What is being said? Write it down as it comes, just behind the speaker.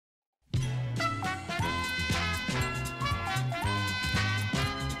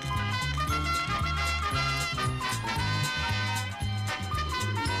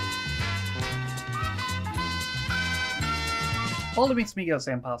Hello to me, it's Migos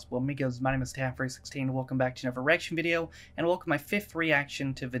and Possible. Migos, my name is Taffrey16. Welcome back to another reaction video, and welcome my 5th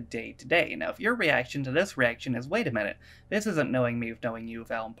reaction to the day today. Now, if your reaction to this reaction is, wait a minute, this isn't knowing me with knowing you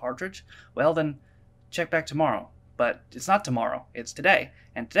with Alan Partridge, well then, check back tomorrow. But it's not tomorrow, it's today.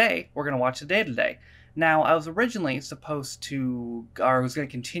 And today, we're going to watch the day today. Now, I was originally supposed to, or I was going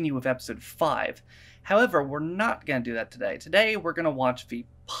to continue with episode 5. However, we're not going to do that today. Today, we're going to watch the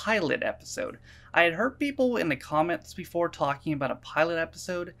pilot episode. I had heard people in the comments before talking about a pilot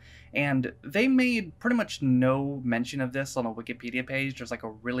episode, and they made pretty much no mention of this on a Wikipedia page. There's like a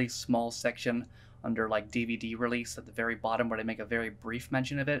really small section under like DVD release at the very bottom where they make a very brief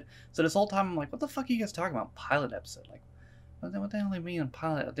mention of it. So this whole time I'm like, what the fuck are you guys talking about? Pilot episode? Like, what the hell do they mean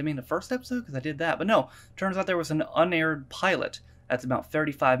pilot? They mean the first episode? Because I did that. But no, turns out there was an unaired pilot that's about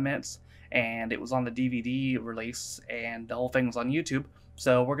 35 minutes, and it was on the DVD release, and the whole thing was on YouTube.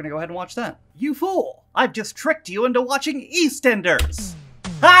 So we're going to go ahead and watch that. You fool! I've just tricked you into watching EastEnders!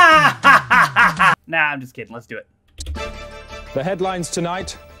 Ha ha ha ha ha! Nah, I'm just kidding. Let's do it. The headlines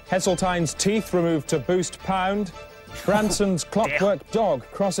tonight: Heseltine's teeth removed to boost pound, Branson's clockwork dog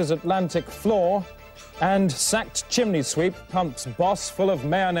crosses Atlantic floor, and sacked chimney sweep pumps boss full of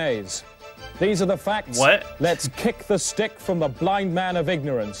mayonnaise. These are the facts. What? Let's kick the stick from the blind man of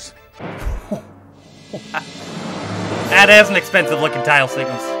ignorance. That is an expensive looking title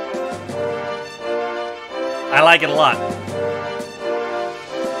sequence. I like it a lot.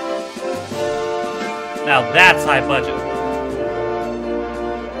 Now that's high budget.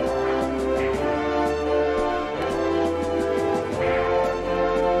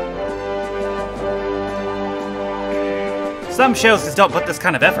 Some shows just don't put this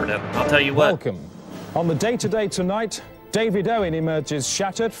kind of effort in, I'll tell you what. Welcome. On the day-to-day tonight, David Owen emerges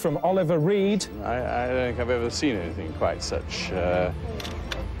shattered from Oliver Reed. I don't think I've ever seen anything quite such,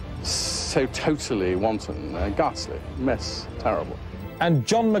 so totally wanton, ghastly, mess, terrible. And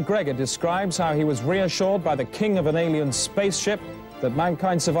John McGregor describes how he was reassured by the king of an alien spaceship that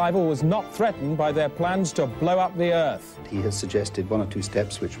mankind's survival was not threatened by their plans to blow up the Earth. He has suggested one or two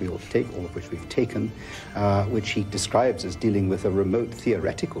steps which we ought to take, all of which we've taken, which he describes as dealing with a remote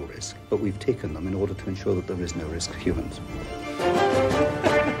theoretical risk, but we've taken them in order to ensure that there is no risk to humans.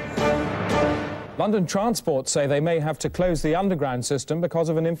 London Transport say they may have to close the underground system because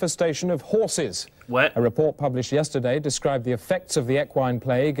of an infestation of horses. What? A report published yesterday described the effects of the equine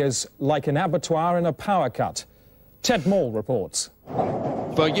plague as like an abattoir in a power cut. Ted Maul reports.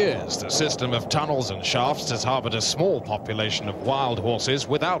 For years, the system of tunnels and shafts has harboured a small population of wild horses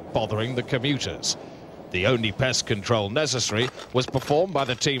without bothering the commuters. The only pest control necessary was performed by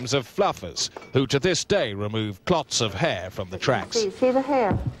the teams of fluffers, who to this day remove clots of hair from the tracks. See the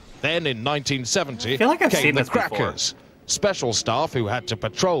hair? Then in 1970 I feel like I've came seen the this before. crackers, special staff who had to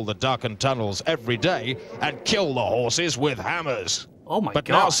patrol the darkened tunnels every day and kill the horses with hammers. Oh my But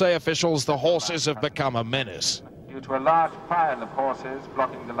God. now, say officials, the horses have become a menace. Due to a large pile of horses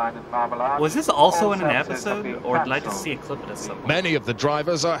blocking the line at Marble Arch. Was this also all in an services have episode, been or did I just cancelled. see a clip of this somewhere? Many of the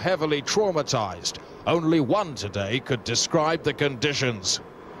drivers are heavily traumatized. Only one today could describe the conditions.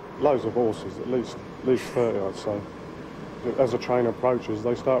 Loads of horses, at least 30, I'd say. As a train approaches,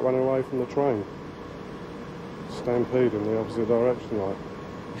 they start running away from the train. Stampede in the opposite direction, like.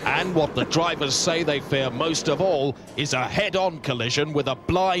 And what the drivers say they fear most of all is a head-on collision with a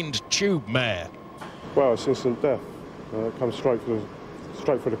blind tube mare. Well, it's instant death. It comes straight through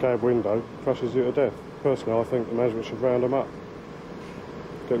the cab window, crushes you to death. Personally, I think the management should round him up.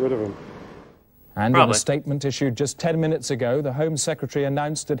 Get rid of him. And in Probably. a statement issued just 10 minutes ago, the Home Secretary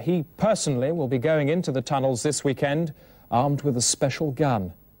announced that he personally will be going into the tunnels this weekend, armed with a special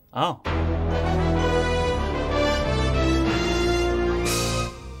gun. Oh.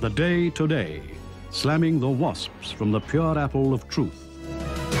 The day today, slamming the wasps from the pure apple of truth.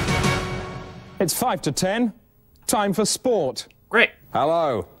 It's 5 to 10. Time for sport. Great.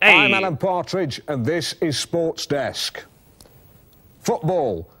 Hello, Hey. I'm Alan Partridge and this is Sports Desk.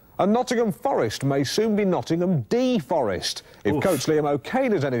 Football. And Nottingham Forest may soon be Nottingham D Forest, if Oof. Coach Liam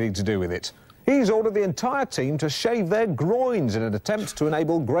O'Kane has anything to do with it. He's ordered the entire team to shave their groins in an attempt to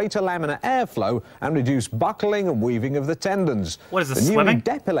enable greater laminar airflow and reduce buckling and weaving of the tendons. What is this, The newly swimming?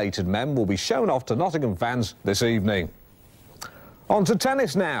 depilated men will be shown off to Nottingham fans this evening. On to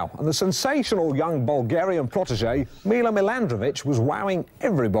tennis now, and the sensational young Bulgarian protege, Mila Milandrovic, was wowing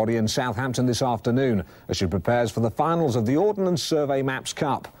everybody in Southampton this afternoon as she prepares for the finals of the Ordnance Survey Maps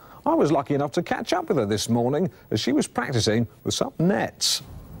Cup. I was lucky enough to catch up with her this morning as she was practising with some nets.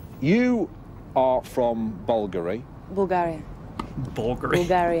 You are from Bulgaria. Bulgaria. Bulgari.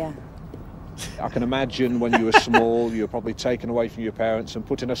 Bulgaria. I can imagine when you were small, you were probably taken away from your parents and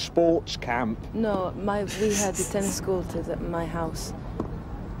put in a sports camp. No, we had a tennis school to my house,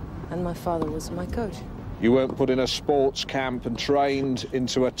 and my father was my coach. You weren't put in a sports camp and trained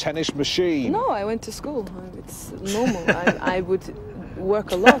into a tennis machine? No, I went to school. It's normal. I would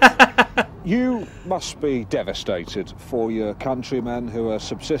work a lot. You must be devastated for your countrymen who are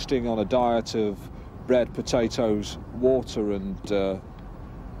subsisting on a diet of bread, potatoes, water and, I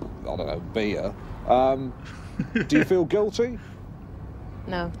don't know, beer. Do you feel guilty?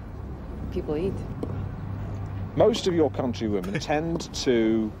 No. People eat. Most of your countrywomen tend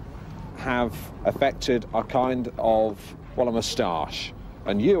to have affected a kind of, well, a moustache.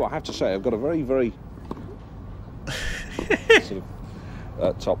 And you, I have to say, have got a very, very sort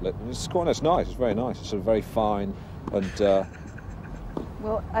of top lip. It's quite nice. It's very nice. It's sort of very fine and...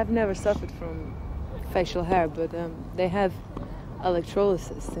 Well, I've never suffered from facial hair, but they have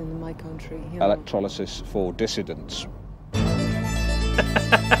electrolysis in my country. You know. Electrolysis for dissidents.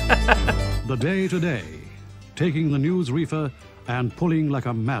 The Day Today, taking the news reefer and pulling like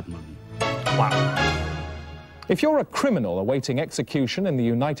a madman. Wow. If you're a criminal awaiting execution in the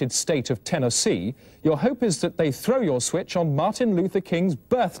United State of Tennessee, your hope is that they throw your switch on Martin Luther King's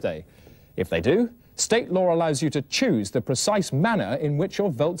birthday. If they do, state law allows you to choose the precise manner in which your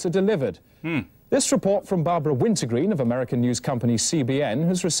votes are delivered. This report from Barbara Wintergreen of American news company CBN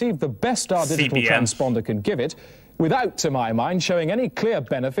has received the best our digital transponder can give it, without, to my mind, showing any clear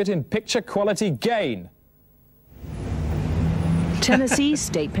benefit in picture quality gain. Tennessee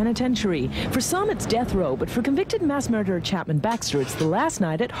State Penitentiary. For some, it's death row, but for convicted mass murderer Chapman Baxter, it's the last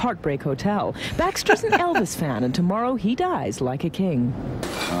night at Heartbreak Hotel. Baxter's an Elvis fan, and tomorrow he dies like a king.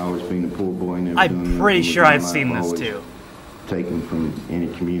 I always been a poor boy. Never I'm pretty sure I've seen this too. Taken from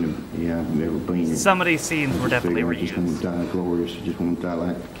any community I've ever been in. Some of these scenes were definitely reused. I just want to die glorious. I just want to die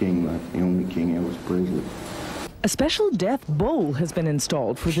like the king, like the only king Elvis Presley. A special death bowl has been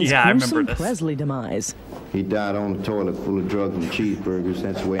installed for this gruesome Presley demise. He died on the toilet full of drugs and cheeseburgers.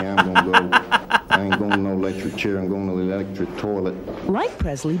 That's the way I'm going to go. I ain't going to no electric chair. I'm going to the electric toilet. Like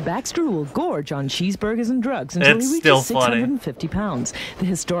Presley, Baxter will gorge on cheeseburgers and drugs until he reaches 650 pounds. The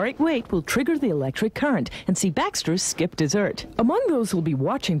historic weight will trigger the electric current and see Baxter skip dessert. Among those who will be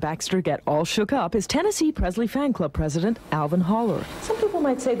watching Baxter get all shook up is Tennessee Presley Fan Club president Alvin Holler. Some people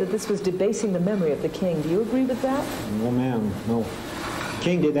might say that this was debasing the memory of the king. Do you agree with that? No, ma'am, no.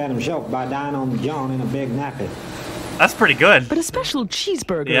 King did that himself by dying on John in a big nappy. That's pretty good. But a special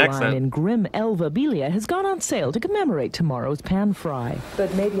cheeseburger line in Grim Elvabilia has gone on sale to commemorate tomorrow's pan fry.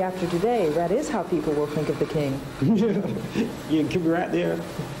 But maybe after today, that is how people will think of the king. You can be right there.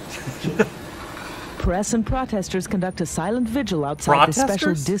 Press and protesters conduct a silent vigil outside the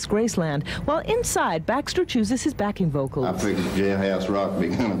special Disgraceland, while inside, Baxter chooses his backing vocals. I figured Jailhouse Rock would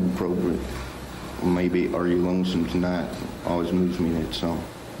be kind of appropriate. Maybe Are You Lonesome Tonight always moves me, that song.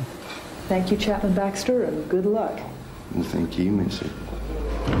 Thank you, Chapman Baxter, and good luck. Well, thank you, Missy.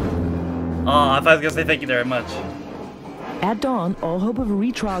 Oh, I thought I was going to say thank you very much. At dawn, all hope of a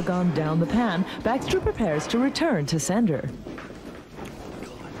retrial gone down the pan, Baxter prepares to return to sender.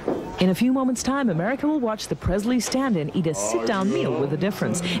 In a few moments' time, America will watch the Presley stand-in eat a sit-down meal with a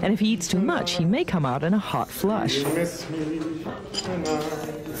difference. And if he eats too much, he may come out in a hot flush.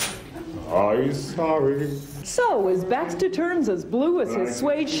 Are you sorry? So, as Baxter turns as blue as his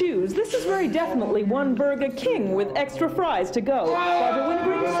suede shoes, this is very definitely one burger king with extra fries to go. Barbara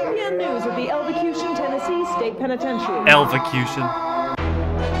Wintergreen, CBN News at the Elvacution, Tennessee State Penitentiary. Elvacution.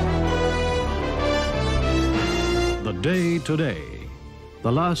 The Day Today.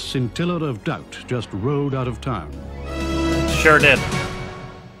 The last scintilla of doubt just rode out of town. Sure did.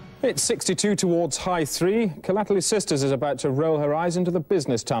 It's 62 towards high 3. Calately Sisters is about to roll her eyes into the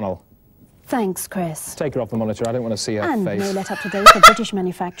business tunnel. Thanks, Chris. Take her off the monitor. I don't want to see her face. And no let up to date for British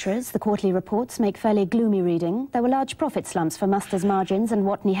manufacturers. The quarterly reports make fairly gloomy reading. There were large profit slumps for Musters Margins and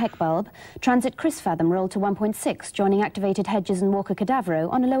Watney Heckbulb. Transit Chris Fathom rolled to 1.6, joining Activated Hedges and Walker Cadavero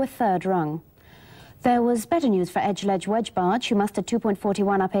on a lower third rung. There was better news for Edgeledge Wedge Barge, who mustered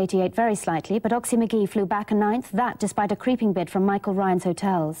 2.41 up 88 very slightly, but Oxy McGee flew back a ninth, that despite a creeping bid from Michael Ryan's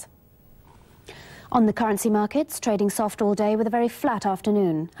Hotels. On the currency markets, trading soft all day with a very flat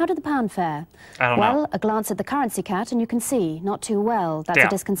afternoon. How did the pound fare? I don't know. Well, a glance at the currency cat and you can see, not too well. That's a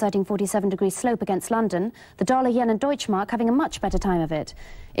disconcerting 47-degree slope against London. The dollar, yen and Deutschmark having a much better time of it.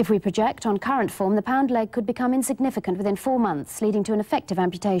 If we project on current form, the pound leg could become insignificant within 4 months, leading to an effective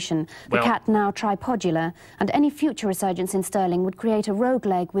amputation. The cat now tripodular, and any future resurgence in sterling would create a rogue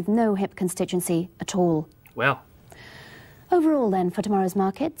leg with no hip constituency at all. Well. Overall then, for tomorrow's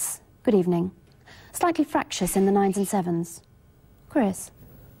markets, good evening. Slightly fractious in the 9s and 7s. Chris?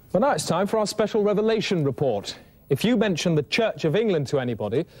 Well, now it's time for our special revelation report. If you mention the Church of England to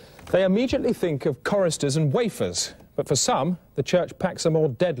anybody, they immediately think of choristers and wafers. But for some, the church packs a more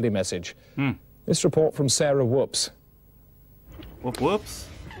deadly message. This report from Sarah Whoops. Whoops.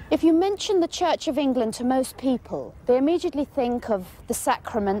 If you mention the Church of England to most people, they immediately think of the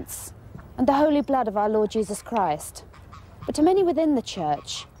sacraments and the holy blood of our Lord Jesus Christ. But to many within the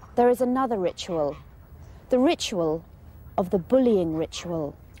church, there is another ritual. The ritual of the bullying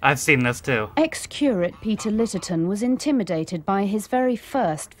ritual. I've seen this too. Ex-curate Peter Litterton was intimidated by his very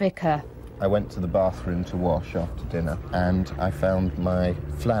first vicar. I went to the bathroom to wash after dinner and I found my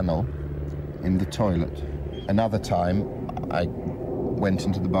flannel in the toilet. Another time I went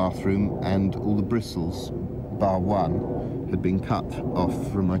into the bathroom and all the bristles, bar one, had been cut off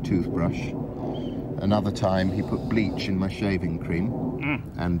from my toothbrush. Another time he put bleach in my shaving cream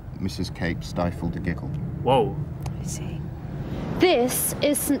and Mrs. Cape stifled a giggle. Whoa. I see. This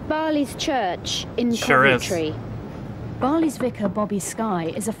is St. Barley's Church in Sure Coventry. is. Barley's vicar, Bobby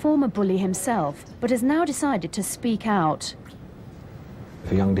Skye, is a former bully himself, but has now decided to speak out.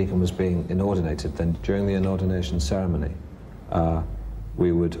 If a young deacon was being inordinated, then during the inordination ceremony,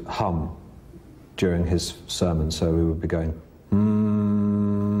 we would hum during his sermon, so we would be going,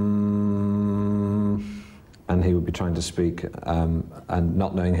 and he would be trying to speak and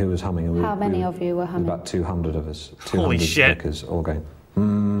not knowing who was humming. And How many of you were humming? About 200 of us. 200 Holy shit. vicars all going,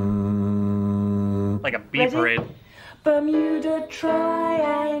 Like a bee parade. Bermuda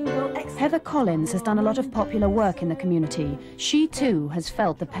Triangle. Heather Collins has done a lot of popular work in the community. She too has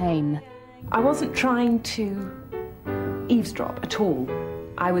felt the pain. I wasn't trying to eavesdrop at all.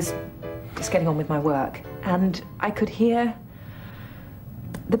 I was just getting on with my work, and I could hear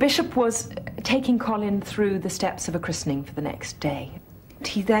the bishop was taking Colin through the steps of a christening for the next day.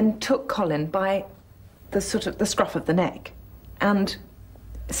 He then took Colin by the scruff of the neck and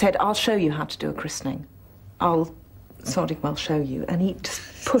said, "I'll show you how to do a christening. I'll sodding well show you." And he just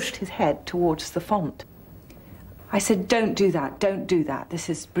pushed his head towards the font. I said, "Don't do that, don't do that. This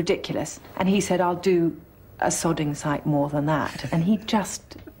is ridiculous." And he said, "I'll do a sodding sight more than that." And he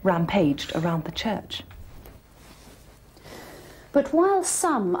just rampaged around the church. But while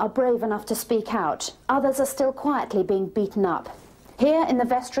some are brave enough to speak out, others are still quietly being beaten up. Here in the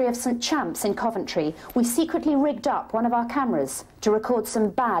vestry of St. Champs in Coventry, we secretly rigged up one of our cameras to record some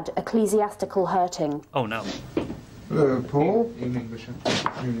bad ecclesiastical hurting. Oh no. Hello, Paul. Evening, Bishop.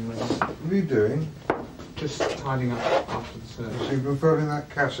 Evening, William. What are you doing? Just tidying up after the service. So you've been folding that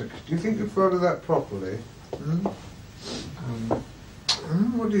cassock. Do you think you folded that properly?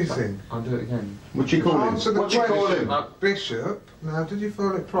 What do you think? I'll do it again. What you call Answer the question, Bishop. Now, did you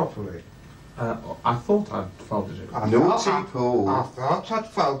fold it properly? I thought I'd folded it. Naughty Paul. I thought I'd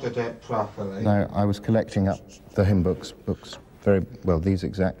folded it properly. No, I was collecting up the hymn books, very well, these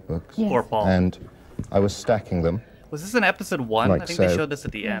exact books. Yes. Poor Paul. And I was stacking them. Was this in episode 1? Like I think so, they showed this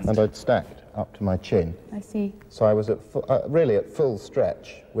at the end. And I'd stacked up to my chin. I see. So I was at really at full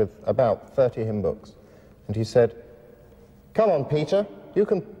stretch with about 30 hymn books. And he said, "Come on, Peter, you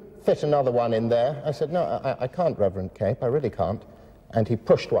can fit another one in there." I said, "No, I can't, Reverend Cape, I really can't." And he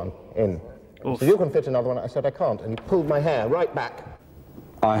pushed one in. So "You can fit another one." I said, "I can't." And he pulled my hair right back.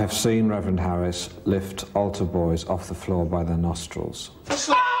 I have seen Reverend Harris lift altar boys off the floor by their nostrils. What's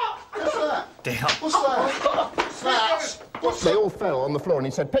that? What's that? Damn. What's that? They all fell on the floor and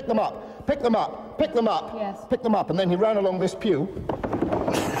he said, "Pick them up, pick them up, pick them up, yes. Pick them up." And then he ran along this pew and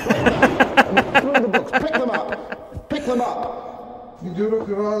threw the books. "Pick them up, pick them up." You do look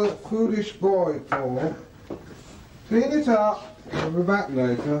a rather foolish boy, Paul. Clean it up. I'll be back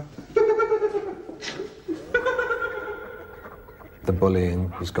later. The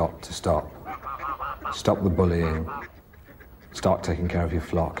bullying has got to stop. Stop the bullying. Start taking care of your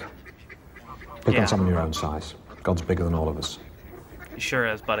flock. Pick on someone your own size. God's bigger than all of us. He sure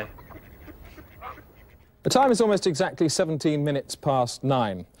is, buddy. The time is almost exactly 17 minutes past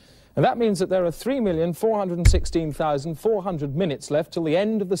 9. And that means that there are 3,416,400 minutes left till the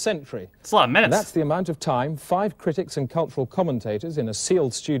end of the century. It's a lot of minutes. And that's the amount of time 5 critics and cultural commentators in a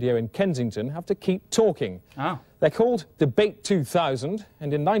sealed studio in Kensington have to keep talking. Oh. They're called Debate 2000,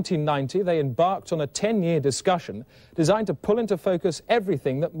 and in 1990 they embarked on a 10-year discussion designed to pull into focus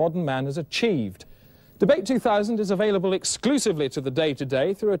everything that modern man has achieved. Debate 2000 is available exclusively to the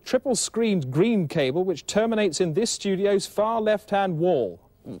day-to-day through a triple-screened green cable which terminates in this studio's far left-hand wall.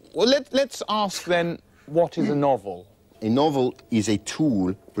 Well, let's ask then, what is a novel? A novel is a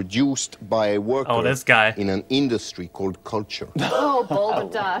tool produced by a worker in an industry called culture. Oh,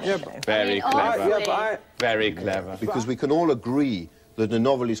 balderdash. Very clever. Very clever. Because we can all agree that the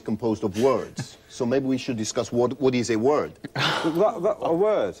novel is composed of words. So maybe we should discuss what is a word. A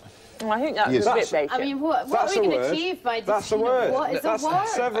word? I think that's Yes. a bit basic. I mean, what are we going to achieve by That's a word. What is a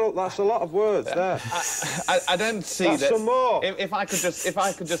word? That's a lot of words there. I don't see That's that. some more. If I could just.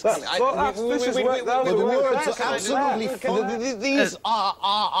 These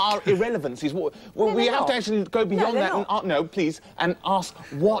are irrelevancies. We have to actually go beyond that and no, please, and ask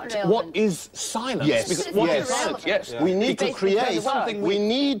what is silence? Yes. Because what is silence? Yes. We need to create. We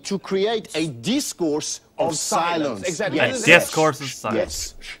need to create a discourse of silence. Exactly. A discourse of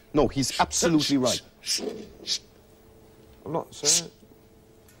silence. Yes. No, he's absolutely right. I'm not saying.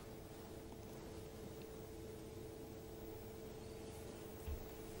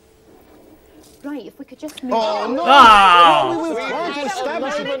 Right, if we could just move Oh, on. no! Oh. We were trying to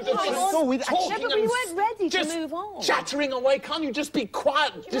establish it. No, but we weren't ready to move on. Chattering away, can't you just be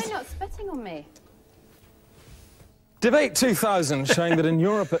quiet? You're not spitting on me. Debate 2000 showing that in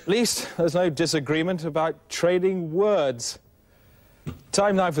Europe, at least, there's no disagreement about trading words.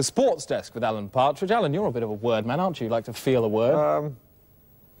 Time now for Sports Desk with Alan Partridge. Alan, you're a bit of a word man, aren't you? You like to feel a word.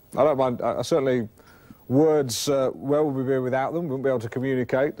 I don't mind. I certainly, words, where would we be without them? Wouldn't be able to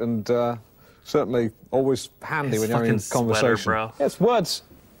communicate, and certainly always handy when you're in conversation. Sweater, bro. Yes, words.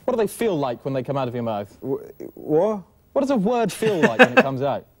 What do they feel like when they come out of your mouth? What? What does a word feel like when it comes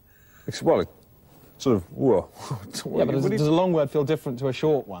out? Well, sort of, whoa. Yeah, but does a long word feel different to a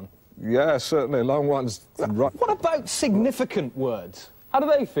short one? Yeah, certainly. Long ones. Right. What about significant words? How do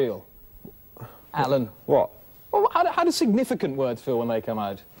they feel? Alan. What? Well, how do significant words feel when they come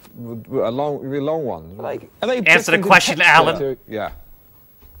out? Long ones. Are they Answer the question, Alan. Yeah.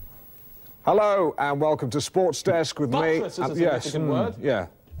 Hello and welcome to Sports Desk with me. Buttress is a significant word. Yeah.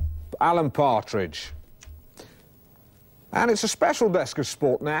 Alan Partridge. And it's a special desk of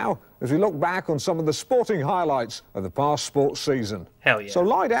sport now, as we look back on some of the sporting highlights of the past sports season. Hell yeah. So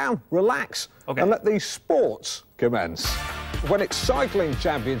lie down, relax, and let these sports commence. When it's cycling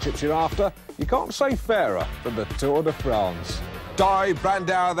championships you're after, you can't say fairer than the Tour de France. Di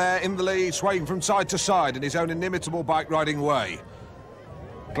Brandauer there in the lead, swaying from side to side in his own inimitable bike-riding way.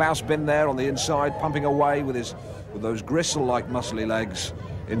 Klaus Bin there on the inside, pumping away with those gristle-like muscly legs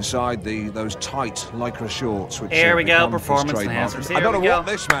inside those tight lycra shorts. Which, here we go, become his performance trademark. enhancers. I don't know what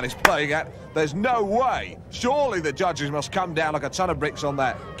this man is playing at. There's no way. Surely the judges must come down like a ton of bricks on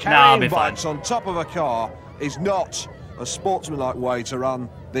that. Carrying bikes on top of a car is not a sportsmanlike way to run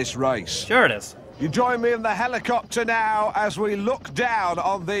this race. Sure it is. You join me in the helicopter now as we look down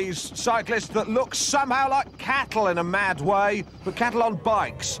on these cyclists that look somehow like cattle in a mad way, but cattle on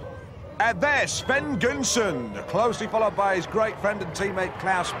bikes. And there's Sven Gunsen, closely followed by his great friend and teammate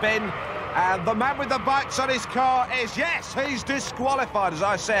Klaus Bin. And the man with the bikes on his car is, yes, he's disqualified, as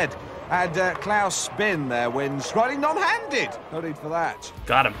I said. And Klaus Bin there wins, riding non-handed. No need for that.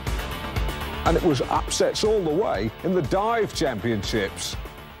 Got him. And it was upsets all the way in the dive championships.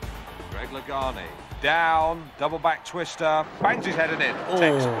 Greg Lagani, down, double back twister, bangs his head in it.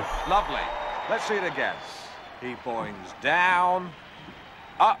 Textbook. Lovely. Let's see it again. He boings down,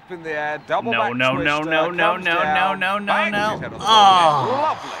 up in the air, double back twister. No.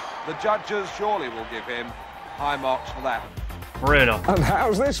 Lovely. The judges surely will give him high marks for that. Brutal. And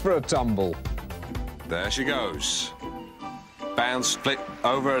how's this for a tumble? There she goes. Bounce, flip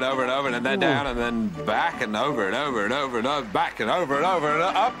over and over and over, and then down, and then back and over and over and over and over, back and over and over and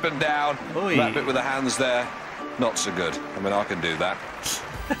up and down. That bit with the hands there, not so good. I mean, I can do that.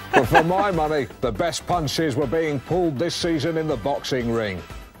 But for my money, the best punches were being pulled this season in the boxing ring.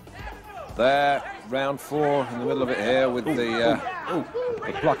 There, round 4 in the middle of it here with the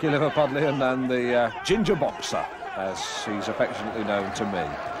plucky Liverpudlian and the ginger boxer, as he's affectionately known to me.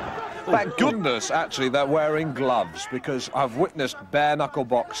 Thank goodness, actually, they're wearing gloves, because I've witnessed bare-knuckle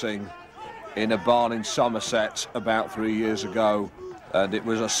boxing in a barn in Somerset about 3 years ago, and it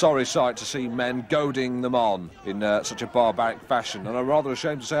was a sorry sight to see men goading them on in such a barbaric fashion, and I'm rather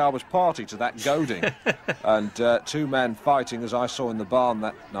ashamed to say I was party to that goading. And 2 men fighting, as I saw in the barn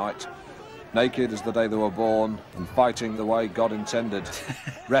that night, naked as the day they were born, and fighting the way God intended,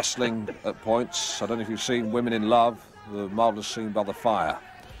 wrestling at points. I don't know if you've seen Women in Love, the marvellous scene by the fire.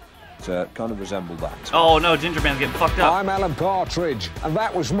 Kind of resemble that. Oh no, Ginger Man's getting fucked up. I'm Alan Partridge, and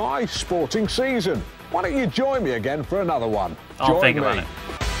that was my sporting season. Why don't you join me again for another one? I'll think about it.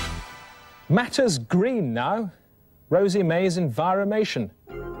 Matters green now. Rosie May's Enviromation.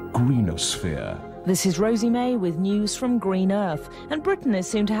 Greenosphere. This is Rosie May with news from Green Earth, and Britain is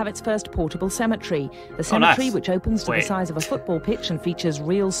soon to have its first portable cemetery. The cemetery, nice. which opens to the size of a football pitch and features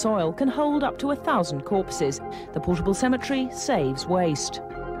real soil, can hold up to 1,000 corpses. The portable cemetery saves waste.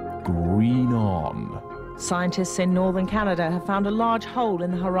 Green On. Scientists in northern Canada have found a large hole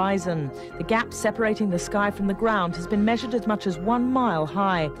in the horizon. The gap separating the sky from the ground has been measured as much as 1 mile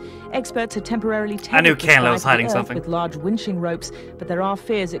high. Experts had temporarily tethered the sky was hiding to Earth something with large winching ropes, but there are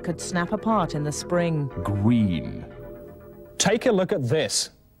fears it could snap apart in the spring. Green. Take a look at this.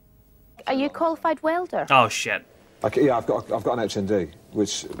 Are you a qualified welder? Oh, shit. Yeah, I've got an HND,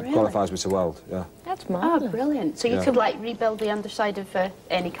 which qualifies me to weld, yeah. That's marvellous. Oh, brilliant. So you could, like, rebuild the underside of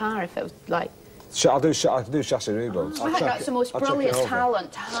any car if it was, like... I can do chassis rebuilds. I think that's the most brilliant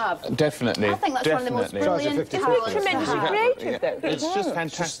talent to have. Definitely. I think that's one of the most brilliant talents. Tremendously creative, though. It's just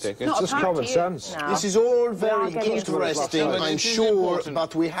fantastic. It's just common sense. No. This is all very interesting, I'm sure,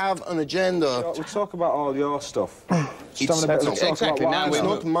 but we have an agenda. We'll talk about all your stuff. It's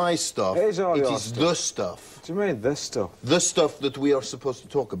not my stuff. It is all your stuff. The stuff. What do you mean, this stuff? The stuff that we are supposed to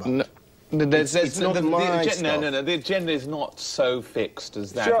talk about. No. It's not my stuff. No, the agenda is not so fixed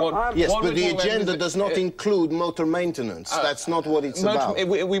as that. Sure, yes, but the agenda does not include motor maintenance. That's not what it's about.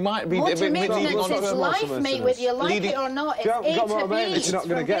 We might be... Motor maintenance is life, mate, whether you like it or not. It's A to B. You're not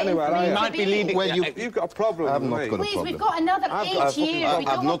going to get anywhere, are you? You might be leading... Well, you've got a problem. I've not got a problem. Please, we've got another 8 years. We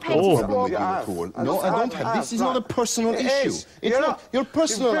I've not got a problem with you at all. No, I don't have. This is not a personal issue. It's not. You're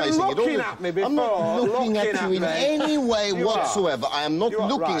personalizing it. I'm not looking at you in any way whatsoever. I am not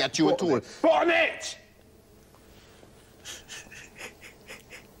looking at you at all. Bonnet!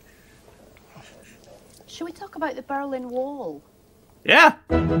 Should we talk about the Berlin Wall? Yeah.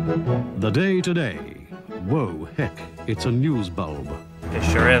 The day today. Whoa, heck, it's a news bulb. It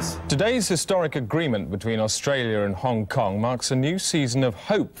sure is. Today's historic agreement between Australia and Hong Kong marks a new season of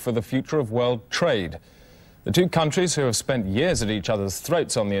hope for the future of world trade. The two countries, who have spent years at each other's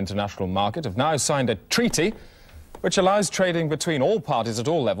throats on the international market, have now signed a treaty which allows trading between all parties at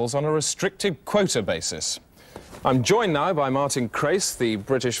all levels on a restricted quota basis. I'm joined now by Martin Crace, the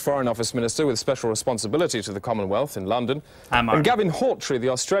British Foreign Office Minister with special responsibility to the Commonwealth in London, and Gavin Hawtrey, the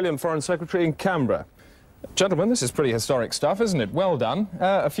Australian Foreign Secretary in Canberra. Gentlemen, this is pretty historic stuff, isn't it? Well done.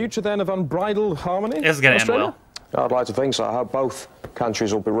 A future, then, of unbridled harmony? It's going to end well. I'd like to think so. I hope both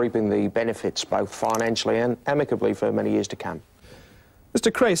countries will be reaping the benefits, both financially and amicably, for many years to come.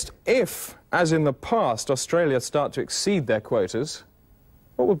 Mr. Crace, if, as in the past, Australia start to exceed their quotas,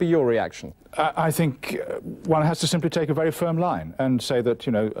 what would be your reaction? I think one has to simply take a very firm line and say that,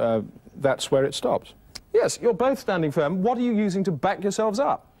 you know, that's where it stops. Yes, you're both standing firm. What are you using to back yourselves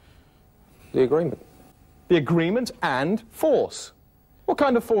up? The agreement. The agreement and force. What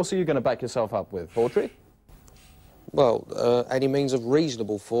kind of force are you going to back yourself up with, Hawtrey? Well, any means of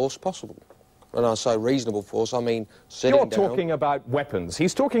reasonable force possible. When I say reasonable force, I mean sitting down. You're talking about weapons.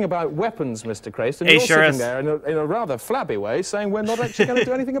 He's talking about weapons, Mr. Crace, and you're sitting there in a rather flabby way saying we're not actually going to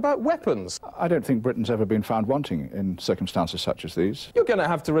do anything about weapons. I don't think Britain's ever been found wanting in circumstances such as these. You're going to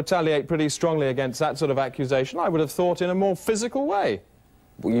have to retaliate pretty strongly against that sort of accusation, I would have thought, in a more physical way.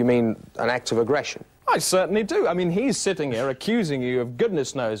 Well, you mean an act of aggression? I certainly do. I mean, he's sitting here accusing you of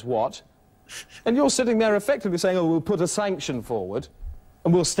goodness knows what, and you're sitting there effectively saying, oh, we'll put a sanction forward,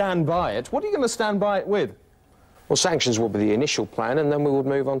 and we'll stand by it. What are you going to stand by it with? Well, sanctions will be the initial plan, and then we would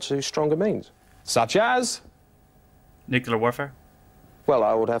move on to stronger means. Such as? Nuclear warfare? Well,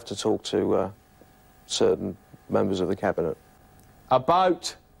 I would have to talk to certain members of the Cabinet.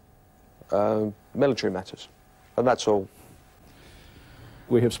 About? Military matters. And that's all.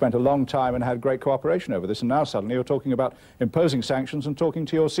 We have spent a long time and had great cooperation over this, and now suddenly you're talking about imposing sanctions and talking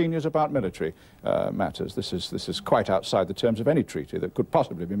to your seniors about military matters. This is quite outside the terms of any treaty that could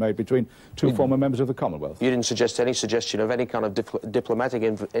possibly be made between two former members of the Commonwealth. You didn't suggest any suggestion of any kind of diplomatic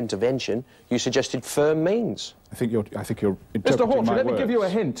intervention. You suggested firm means. I think you're interpreting Mr. Hawtrey, let me give you a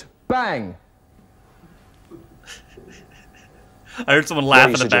words. hint. Bang! I heard someone laugh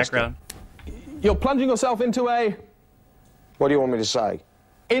in the background. You're plunging yourself into a... What do you want me to say?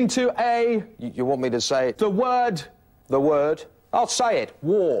 Into a... You want me to say it? The word. The word? I'll say it.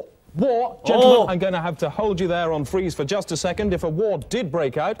 War. War? Gentlemen, I'm going to have to hold you there on freeze for just a second. If a war did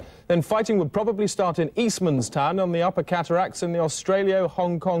break out, then fighting would probably start in Eastmanstown on the Upper Cataracts in the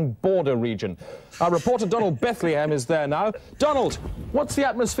Australia-Hong Kong border region. Our reporter Donald Bethlehem is there now. Donald, what's the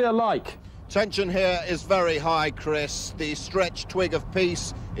atmosphere like? Tension here is very high, Chris. The stretched twig of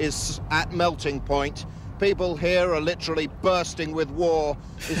peace is at melting point. People here are literally bursting with war.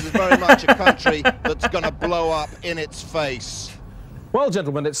 This is very much a country that's going to blow up in its face. Well,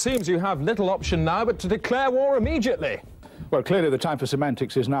 gentlemen, it seems you have little option now but to declare war immediately. Well, clearly the time for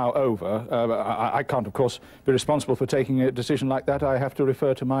semantics is now over. I can't, of course, be responsible for taking a decision like that. I have to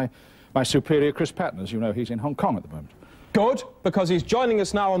refer to my superior, Chris Patten. As you know, he's in Hong Kong at the moment. Good, because he's joining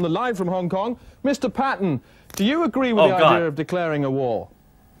us now on the line from Hong Kong. Mr. Patten, do you agree with the idea of declaring a war?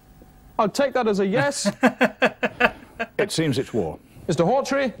 I'll take that as a yes. It seems it's war. Mr.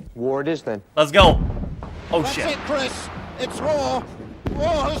 Hawtrey? War it is, then. Let's go. Oh, That's shit. it, Chris. It's war.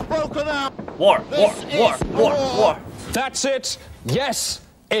 War has broken out. War. That's it. Yes,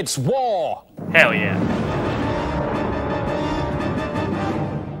 it's war. Hell yeah.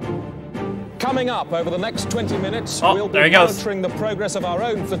 Coming up over the next 20 minutes, we'll there be he goes. monitoring the progress of our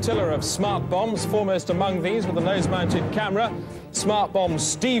own flotilla of smart bombs, foremost among these with a nose-mounted camera, Smart Bomb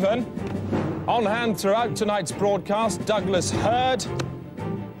Stephen. On hand throughout tonight's broadcast, Douglas Hurd.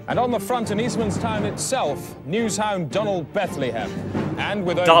 And on the front in Eastman's Town itself, newshound Donald Bethlehem. And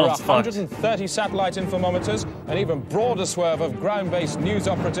with over Donald's 130 satellite informometers, an even broader swerve of ground-based news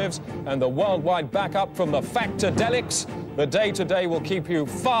operatives, and the worldwide backup from the Factadelics, the Day Today will keep you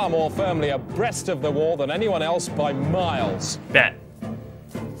far more firmly abreast of the war than anyone else by miles. Bet.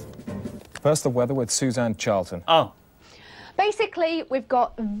 First, the weather with Suzanne Charlton. Oh. Basically, we've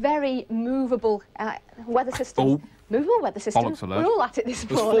got very movable weather systems. Movable weather systems. Bollocks alert. We're all at it this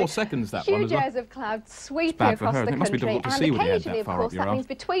morning. There's 4 seconds, that one, as Huge well. airs of clouds sweeping bad for across her. the It must be country, difficult to and see when you head occasionally, that of far course, up your that arse. means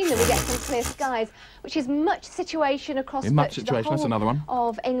between them we get some clear skies, which is much situation across In much the situation, whole that's another one.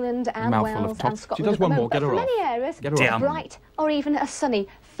 of England and Mouthful of Wales top. and She Scotland. does at the one more, moment. get her But for off. many areas, Get her it's off. bright or even a sunny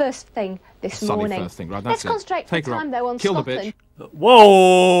first thing this Sunny morning. first thing, right, Let's that's it. concentrate for Take her time up. though on Kill the Scotland. bitch.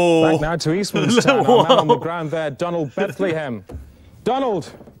 Whoa! Back now to Eastman's Town, our man on the ground there, Donald Bethlehem.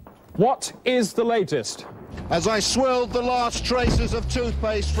 Donald, what is the latest? As I swilled the last traces of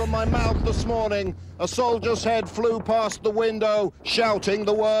toothpaste from my mouth this morning, a soldier's head flew past the window, shouting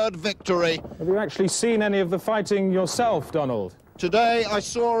the word victory. Have you actually seen any of the fighting yourself, Donald? Today I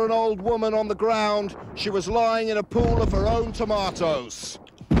saw an old woman on the ground. She was lying in a pool of her own tomatoes.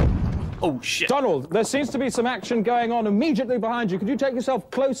 Oh, shit. Donald, there seems to be some action going on immediately behind you. Could you take yourself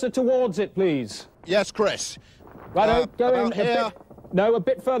closer towards it, please? Yes, Chris. Righto, go in about a here. bit. No, a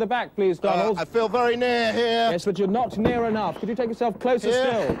bit further back, please, Donald. I feel very near here. Yes, but you're not near enough. Could you take yourself closer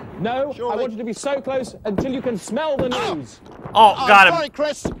Here? still? No, Surely. I want you to be so close until you can smell the news. Oh, got him. Sorry,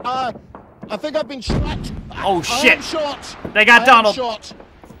 Chris. I think I've been shot. Oh, I shit. am shot. They got I am Donald. shot.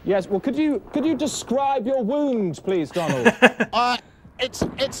 Yes, well, could you describe your wound, please, Donald?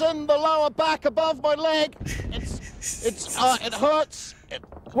 It's in the lower back above my leg. It hurts.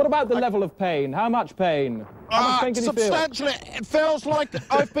 What about the level of pain? How much pain? How much pain can you feel? Substantially. It feels like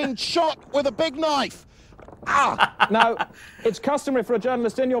I've been shot with a big knife. Now, it's customary for a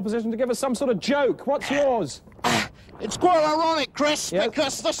journalist in your position to give us some sort of joke. What's yours? It's quite ironic, Chris, Yes?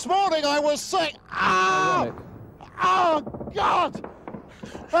 because this morning I was saying, Ironic. oh, God,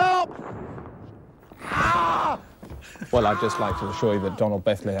 help! Well, I'd just like to assure you that Donald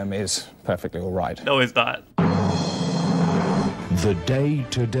Bethlehem is perfectly all right. No, he's not. The Day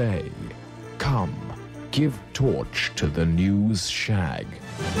Today. Come, give torch to the news shag.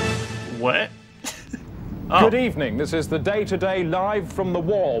 What? Good evening. This is the Day Today live from the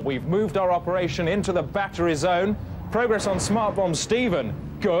war. We've moved our operation into the battery zone. Progress on Smart Bomb Stephen.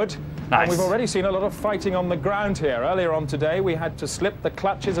 Good. Nice. And we've already seen a lot of fighting on the ground here. Earlier on today, we had to slip the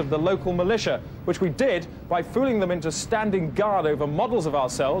clutches of the local militia, which we did by fooling them into standing guard over models of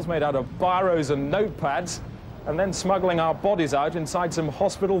ourselves made out of biros and notepads, and then smuggling our bodies out inside some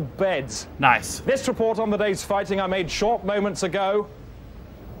hospital beds. Nice. This report on the day's fighting I made short moments ago.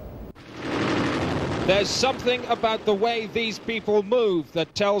 There's something about the way these people move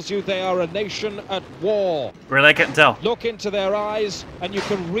that tells you they are a nation at war. Really, I can't tell. Look into their eyes and you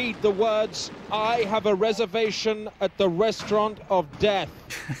can read the words, "I have a reservation at the restaurant of death."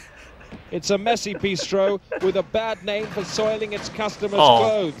 It's a messy bistro with a bad name for soiling its customers'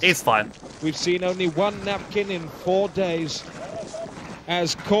 clothes. It's fine. We've seen only one napkin in 4 days.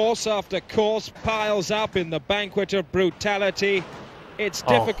 As course after course piles up in the banquet of brutality, it's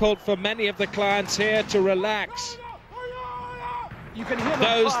difficult for many of the clients here to relax.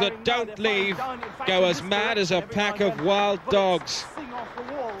 Those that don't leave go as mad as a pack of wild dogs.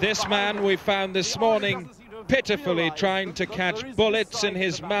 This man we found this morning pitifully trying to catch bullets in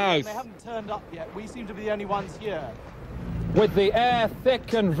his mouth. They haven't turned up yet. We seem to be the only ones here. With the air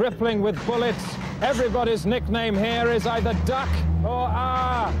thick and rippling with bullets, everybody's nickname here is either Duck or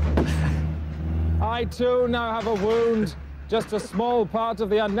Ah. I too now have a wound. Just a small part of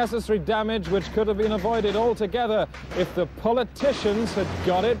the unnecessary damage which could have been avoided altogether if the politicians had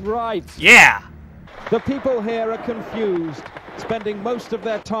got it right. Yeah! The people here are confused, spending most of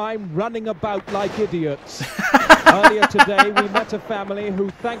their time running about like idiots. Earlier today, we met a family who,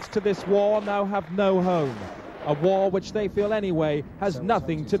 thanks to this war, now have no home. A war which they feel anyway has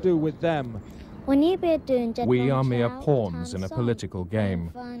nothing to do with them. We are mere pawns in a political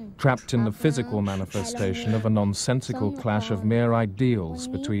game, trapped in the physical manifestation of a nonsensical clash of mere ideals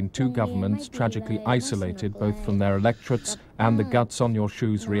between two governments tragically isolated both from their electorates and the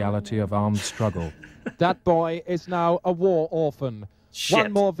guts-on-your-shoes reality of armed struggle. That boy is now a war orphan. Shit.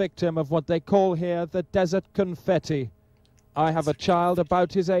 One more victim of what they call here the desert confetti. I have a child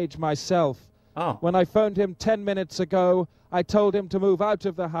about his age myself. Oh. When I phoned him 10 minutes ago, I told him to move out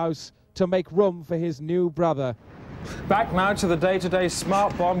of the house to make room for his new brother. Back now to the day-to-day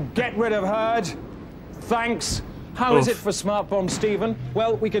smart bomb. Get rid of Hurd. Thanks. How is it for smart bomb, Stephen?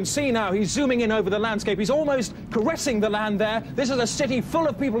 Well, we can see now he's zooming in over the landscape. He's almost caressing the land there. This is a city full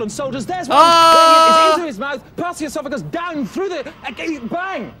of people and soldiers. There's one. There he is, into his mouth, past the esophagus, down through the...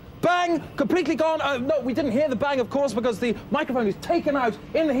 bang! Bang! Completely gone. No, we didn't hear the bang, of course, because the microphone is taken out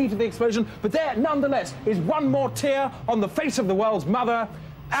in the heat of the explosion. But there, nonetheless, is one more tear on the face of the world's mother.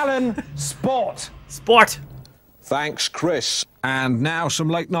 Alan, sport. Sport. Thanks, Chris. And now some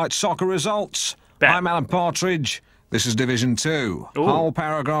late-night soccer results. I'm Alan Partridge. This is Division 2. Hull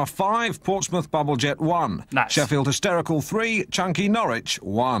Paragraph 5, Portsmouth Bubblejet 1. Nice. Sheffield Hysterical 3, Chunky Norwich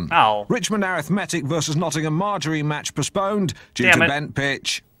 1. Ow. Richmond Arithmetic versus Nottingham Marjorie match postponed due to bent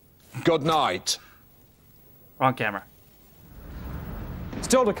pitch. Good night. Wrong camera.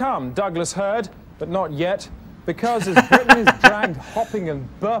 Still to come, Douglas Hurd, but not yet. Because as Britain is dragged hopping and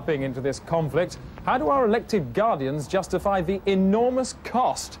burping into this conflict, how do our elected guardians justify the enormous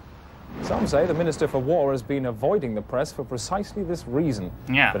cost? Some say the Minister for War has been avoiding the press for precisely this reason.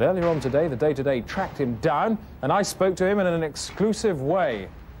 Yeah. But earlier on today, the Day-to-Day tracked him down, and I spoke to him in an exclusive way.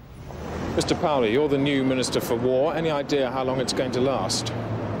 Mr. Powley, you're the new Minister for War. Any idea how long it's going to last?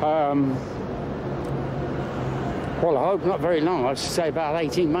 Well, I hope not very long. I'd say about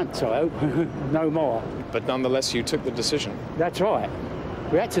 18 months, I hope. No more. But nonetheless, you took the decision. That's right.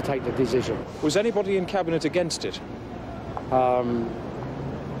 We had to take the decision. Was anybody in Cabinet against it?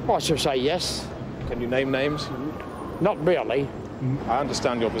 I should say yes. Can you name names? Not really. I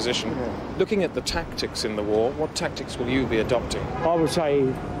understand your position. Yeah. Looking at the tactics in the war, what tactics will you be adopting? I would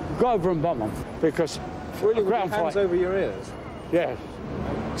say go over and bomb them, because... Really, ground with your hands fight... over your ears? Yeah.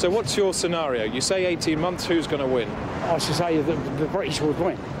 So what's your scenario? You say 18 months, who's going to win? I should say the British would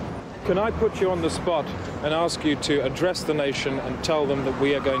win. Can I put you on the spot and ask you to address the nation and tell them that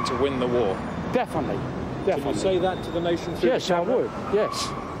we are going to win the war? Definitely. Definitely. Can you say that to the nation through Yes, I would. Yes.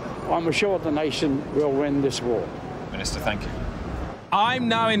 I'm assured the nation will win this war. Minister, thank you. I'm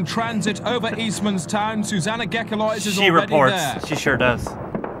now in transit over Eastman's Town. Susanna Gekkelois is already reports. there. She sure does.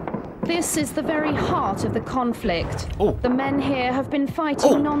 This is the very heart of the conflict. The men here have been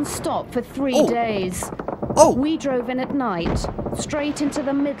fighting non-stop for 3 days. We drove in at night, straight into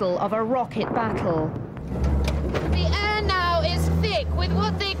the middle of a rocket battle. The air now is thick with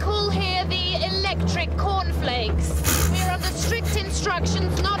what they call here the electric cornflakes. We're under strict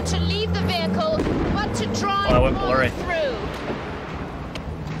instructions not to leave the vehicle, but to drive through.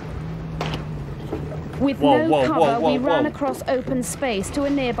 With no cover, we ran across open space to a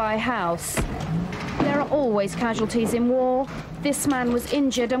nearby house. There are always casualties in war. This man was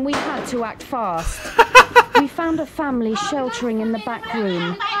injured and we had to act fast. We found a family sheltering in the back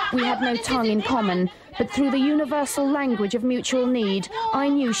room. We had no tongue in common, but through the universal language of mutual need, I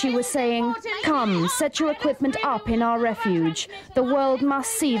knew she was saying, "Come, set your equipment up in our refuge. The world must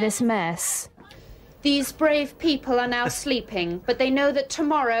see this mess." These brave people are now sleeping, but they know that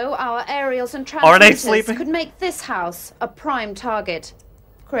tomorrow our aerials and transmitters could make this house a prime target.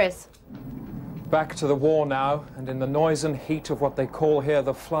 Chris. Back to the war now, and in the noise and heat of what they call here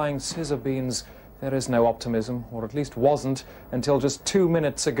the flying scissor beans, there is no optimism, or at least wasn't, until just 2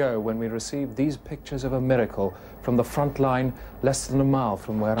 minutes ago when we received these pictures of a miracle from the front line less than a mile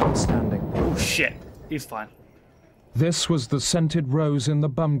from where I'm standing. Oh shit, he's fine. This was the scented rose in the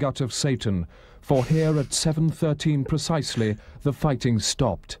bum gut of Satan, for here at 7:13 precisely, the fighting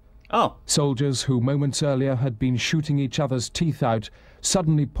stopped. Soldiers who moments earlier had been shooting each other's teeth out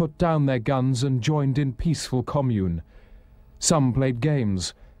suddenly put down their guns and joined in peaceful commune. Some played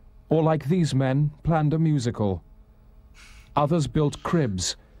games, or like these men, planned a musical. Others built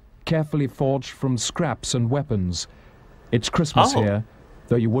cribs, carefully forged from scraps and weapons. It's Christmas here,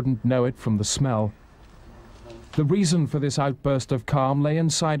 though you wouldn't know it from the smell. The reason for this outburst of calm lay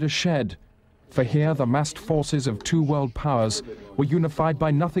inside a shed, for here the massed forces of two world powers were unified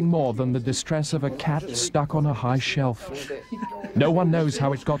by nothing more than the distress of a cat stuck on a high shelf. No one knows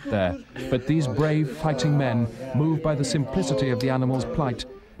how it got there, but these brave fighting men, moved by the simplicity of the animal's plight,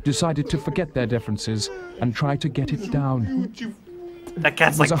 decided to forget their differences and try to get it down. That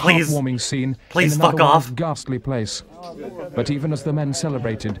cat's was like, a please, heartwarming scene please in fuck another off. ghastly place. But even as the men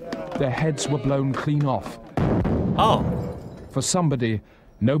celebrated, their heads were blown clean off. Oh. For somebody,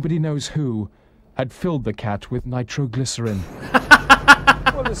 nobody knows who, had filled the cat with nitroglycerin.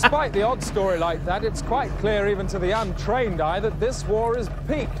 Well, despite the odd story like that, it's quite clear even to the untrained eye that this war is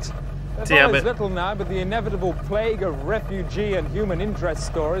peaked. There's little now but the inevitable plague of refugee and human interest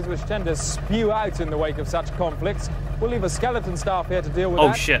stories which tend to spew out in the wake of such conflicts. We'll leave a skeleton staff here to deal with that.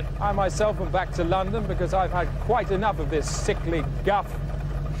 Oh, shit. I myself am back to London because I've had quite enough of this sickly guff.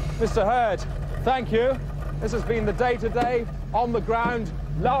 Mr. Hurd, thank you. This has been the day-to-day, on the ground,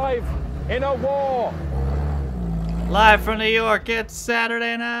 live in a war. Live from New York, it's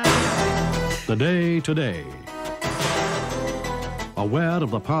Saturday night. The day today. Aware of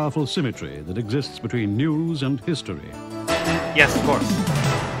the powerful symmetry that exists between news and history. Yes, of course.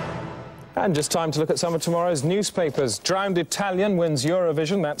 And just time to look at some of tomorrow's newspapers. Drowned Italian wins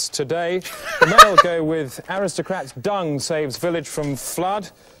Eurovision, that's today. The Mail go with Aristocrats' dung saves village from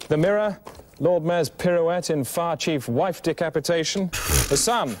flood. The Mirror, Lord Mayor's pirouette in Fire Chief wife decapitation. The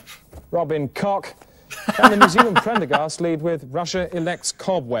Sun, Robin Koch. And the New Zealand Prendergast lead with Russia elects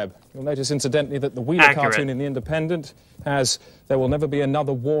Cobweb. You'll notice, incidentally, that the Wheeler cartoon in The Independent has "There will never be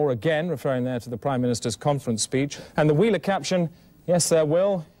another war again," referring there to the Prime Minister's conference speech. And the Wheeler caption, "Yes, there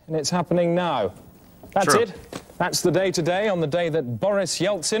will, and it's happening now." That's it. That's the day today, on the day that Boris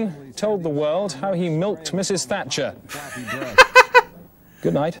Yeltsin told the world how he milked Mrs. Thatcher.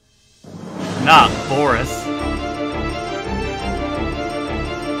 Good night. Not Boris.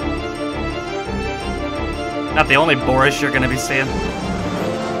 Not the only Boris you're gonna be seeing.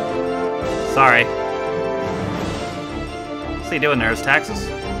 Sorry. What's he doing there? His taxes?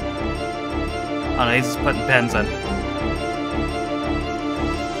 Oh no, he's just putting pens in.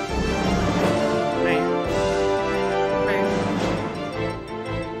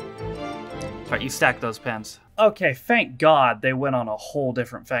 Alright, you stack those pens. Okay, thank God they went on a whole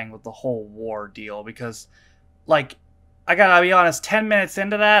different thing with the whole war deal, because, like, I gotta be honest, 10 minutes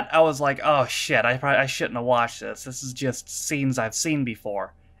into that, I was like, oh shit, I shouldn't have watched this. This is just scenes I've seen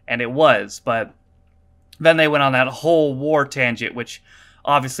before. And it was, but then they went on that whole war tangent, which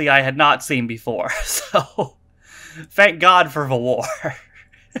obviously I had not seen before. So, thank God for the war.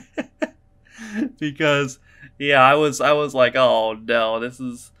 Because, yeah, I was like, oh no, this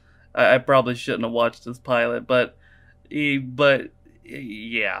is... I probably shouldn't have watched this pilot, but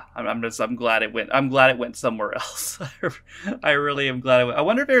yeah, I'm glad it went. I'm glad it went somewhere else. I really am glad it went. I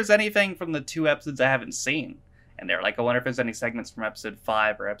wonder if there's anything from the 2 episodes I haven't seen in there. Like, I wonder if there's any segments from episode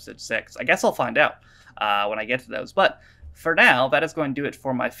 5 or episode 6. I guess I'll find out when I get to those. But for now, that is going to do it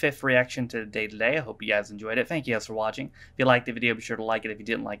for my 5th reaction to the day today. I hope you guys enjoyed it. Thank you guys for watching. If you liked the video, be sure to like it. If you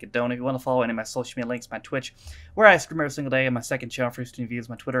didn't like it, don't. If you want to follow any of my social media links, my Twitch, where I stream every single day, and my second channel for streaming videos,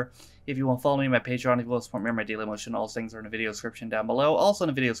 my Twitter. If you want to follow me, my Patreon, if you want to support me on my daily motion, all those things are in the video description down below. Also in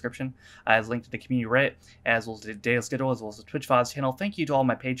the video description is linked to the community Reddit, as well as the daily schedule, as well as the Twitch Files channel. Thank you to all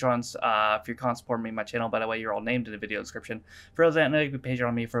my patrons for your constant support me on my channel. By the way, you're all named in the video description. For those that know, you can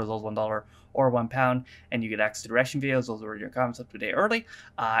Patreon me for as low as $1 or £1, and you get access to reaction videos. Those are your comments up to date early,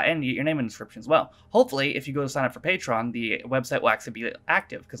 and you get your name in the description as well. Hopefully, if you go to sign up for Patreon, the website will actually be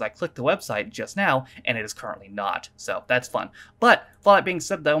active, because I clicked the website just now, and it is currently not. So that's fun. But with all that being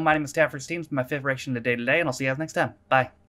said, though, my name is Taffers Teams, my 5th reaction to the day today, and I'll see you guys next time. Bye.